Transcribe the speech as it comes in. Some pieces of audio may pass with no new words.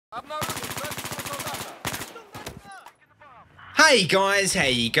Hey guys, how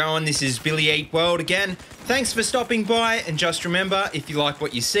you going? This is BillyEatWorld again. Thanks for stopping by, and just remember, if you like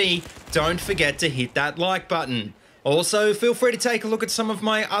what you see, don't forget to hit that like button. Also, feel free to take a look at some of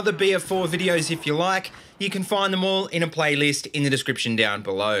my other BF4 videos if you like. You can find them all in a playlist in the description down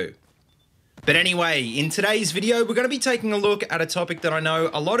below. But anyway, in today's video, we're going to be taking a look at a topic that I know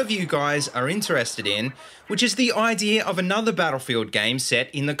a lot of you guys are interested in, which is the idea of another Battlefield game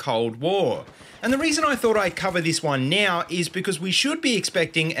set in the Cold War. And the reason I thought I'd cover this one now is because we should be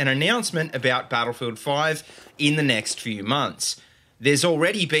expecting an announcement about Battlefield 5 in the next few months. There's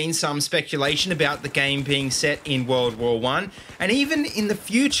already been some speculation about the game being set in World War I, and even in the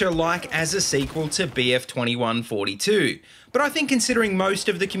future like as a sequel to BF 2142. But I think considering most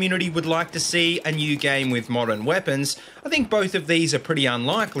of the community would like to see a new game with modern weapons, I think both of these are pretty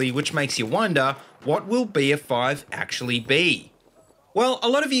unlikely, which makes you wonder, what will BF 5 actually be? Well, a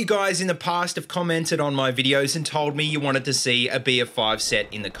lot of you guys in the past have commented on my videos and told me you wanted to see a BF5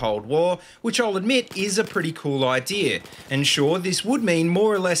 set in the Cold War, which I'll admit is a pretty cool idea. And sure, this would mean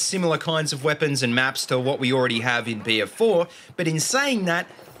more or less similar kinds of weapons and maps to what we already have in BF4, but in saying that,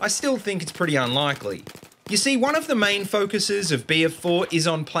 I still think it's pretty unlikely. You see, one of the main focuses of BF4 is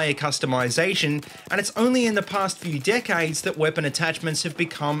on player customization, and it's only in the past few decades that weapon attachments have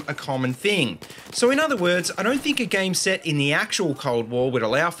become a common thing. So in other words, I don't think a game set in the actual Cold War would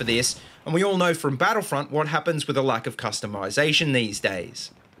allow for this, and we all know from Battlefront what happens with a lack of customization these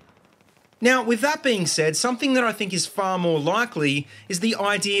days. Now, with that being said, something that I think is far more likely is the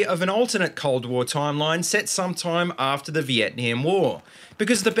idea of an alternate Cold War timeline set sometime after the Vietnam War.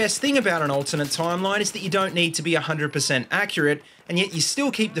 Because the best thing about an alternate timeline is that you don't need to be 100% accurate, and yet you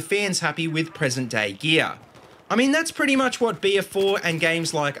still keep the fans happy with present-day gear. I mean, that's pretty much what BF4 and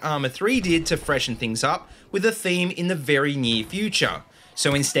games like Arma 3 did to freshen things up with a theme in the very near future.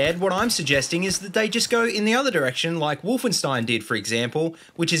 So instead, what I'm suggesting is that they just go in the other direction like Wolfenstein did, for example,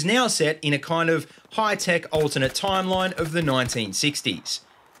 which is now set in a kind of high-tech alternate timeline of the 1960s.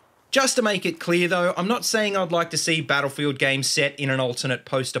 Just to make it clear though, I'm not saying I'd like to see Battlefield games set in an alternate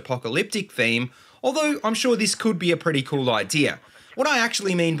post-apocalyptic theme, although I'm sure this could be a pretty cool idea. What I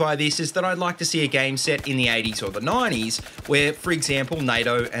actually mean by this is that I'd like to see a game set in the 80s or the 90s, where, for example,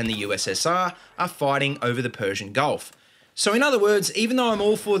 NATO and the USSR are fighting over the Persian Gulf. So in other words, even though I'm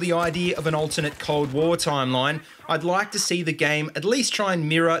all for the idea of an alternate Cold War timeline, I'd like to see the game at least try and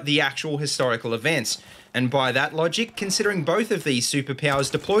mirror the actual historical events. And by that logic, considering both of these superpowers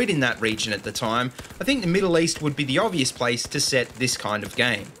deployed in that region at the time, I think the Middle East would be the obvious place to set this kind of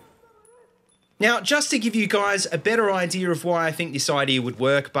game. Now, just to give you guys a better idea of why I think this idea would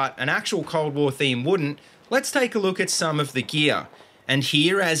work, but an actual Cold War theme wouldn't, let's take a look at some of the gear. And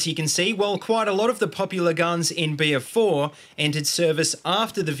here, as you can see, well, quite a lot of the popular guns in BF4 entered service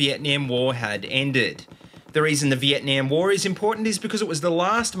after the Vietnam War had ended. The reason the Vietnam War is important is because it was the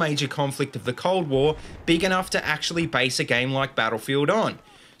last major conflict of the Cold War big enough to actually base a game like Battlefield on.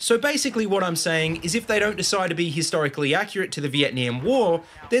 So basically what I'm saying is if they don't decide to be historically accurate to the Vietnam War,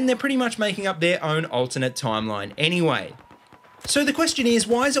 then they're pretty much making up their own alternate timeline anyway. So the question is,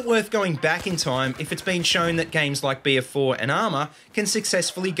 why is it worth going back in time if it's been shown that games like BF4 and Arma can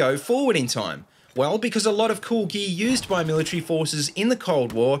successfully go forward in time? Well, because a lot of cool gear used by military forces in the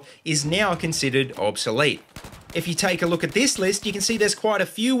Cold War is now considered obsolete. If you take a look at this list, you can see there's quite a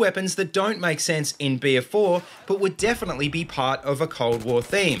few weapons that don't make sense in BF4, but would definitely be part of a Cold War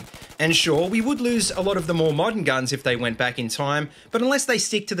theme. And sure, we would lose a lot of the more modern guns if they went back in time, but unless they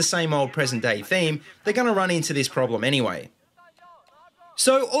stick to the same old present-day theme, they're going to run into this problem anyway.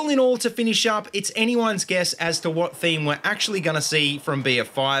 So all in all, to finish up, it's anyone's guess as to what theme we're actually going to see from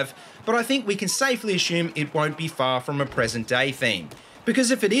BF5, but I think we can safely assume it won't be far from a present-day theme. Because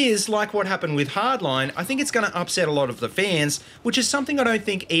if it is, like what happened with Hardline, I think it's going to upset a lot of the fans, which is something I don't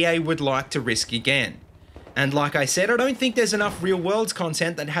think EA would like to risk again. And like I said, I don't think there's enough real worlds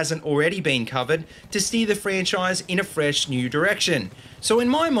content that hasn't already been covered to steer the franchise in a fresh new direction. So in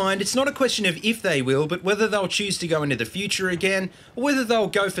my mind, it's not a question of if they will, but whether they'll choose to go into the future again, or whether they'll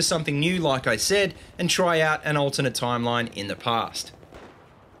go for something new like I said, and try out an alternate timeline in the past.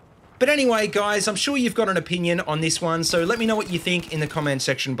 But anyway guys, I'm sure you've got an opinion on this one, so let me know what you think in the comment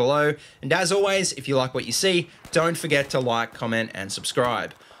section below. And as always, if you like what you see, don't forget to like, comment and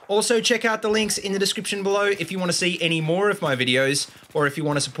subscribe. Also, check out the links in the description below if you want to see any more of my videos, or if you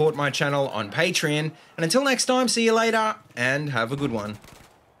want to support my channel on Patreon. And until next time, see you later, and have a good one.